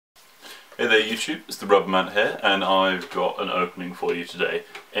Hey there YouTube, it's TheRubberMant here, and I've got an opening for you today.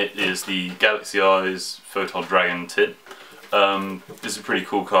 It is the Galaxy Eyes Photon Dragon tin. It's a pretty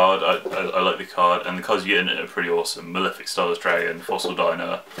cool card. I like the card, and the cards you get in it are pretty awesome. Malefic Starless Dragon, Fossil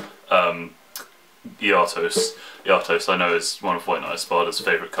Diner, Yatos. Yatos I know is one of White Knight Sparta's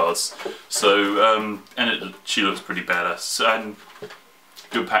favourite cards. So, she looks pretty badass, and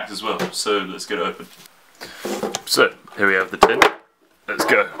good packed as well, so let's get it open. So, here we have the tin. Let's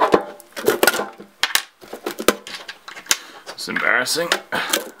go. It's embarrassing.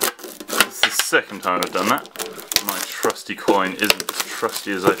 It's the second time I've done that. My trusty coin isn't as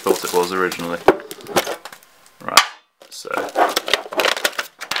trusty as I thought it was originally. Right, so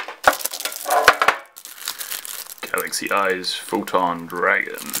Galaxy Eyes Photon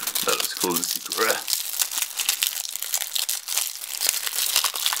Dragon. That looks cool, the secret rare.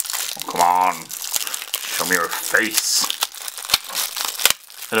 Oh, come on, show me your face.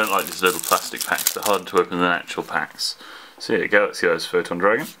 I don't like these little plastic packs, they're harder to open than actual packs. So yeah, Galaxy Eyes Photon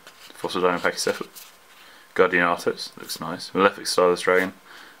Dragon, Fossil Dino Pachycephalic, Guardian Artos, looks nice, Malefic Starless Dragon,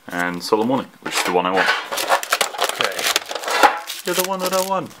 and Solemn Warning, which is the one I want. Okay, you're the one that I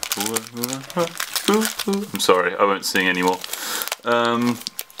want. I'm sorry, I won't sing anymore.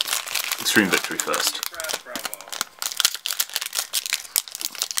 Extreme Victory first.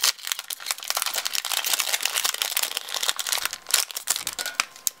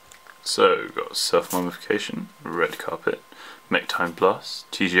 So, we've got Self Mummification, Red Carpet, Mech Time Blast,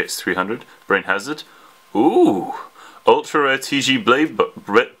 TGX 300, Brain Hazard. Ooh! Ultra Rare TG Blade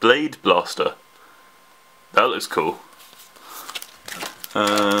Blaster. That looks cool.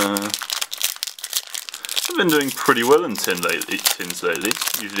 I've been doing pretty well in tins lately,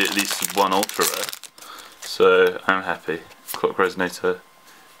 usually at least one Ultra Rare. So, I'm happy. Clock Resonator,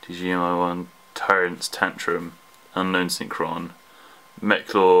 TGMI1, Tyrant's Tantrum, Unknown Synchron,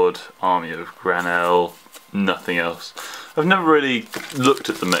 Mechlord, Army of Granel, nothing else. I've never really looked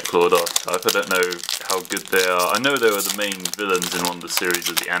at the Mechlord archetype, I don't know how good they are. I know they were the main villains in one of the series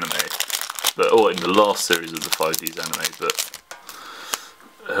of the anime, or in the last series of the 5Ds anime, but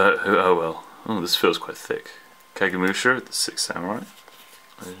oh well. Oh, this feels quite thick. Kagemusha, the Sixth Samurai,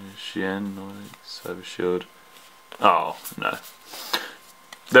 Shien, Cyber Shield. Oh, no.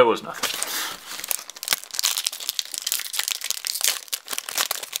 There was nothing.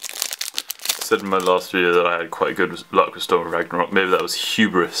 I said in my last video that I had quite good luck with Storm of Ragnarok. Maybe that was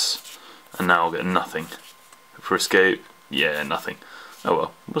hubris, and now I'll get nothing. For Escape, yeah, nothing. Oh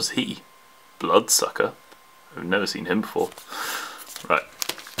well, what was he? Bloodsucker? I've never seen him before. Right.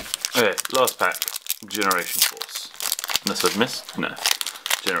 Okay, last pack. Generation Force. Unless I've missed? No.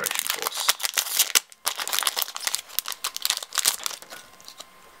 Generation Force.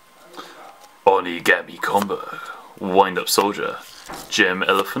 Onigami Combo. Wind Up Soldier. Gem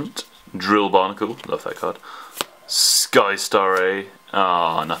Elephant. Drill Barnacle, love that card. Sky Star A,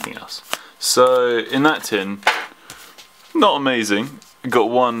 nothing else. So in that tin, not amazing. Got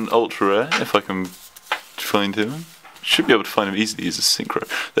one Ultra Rare, if I can find him. Should be able to find him easily as a synchro.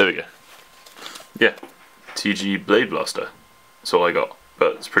 There we go. Yeah, TG Blade Blaster. That's all I got,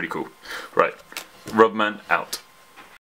 but it's pretty cool. Right, Rubberman out.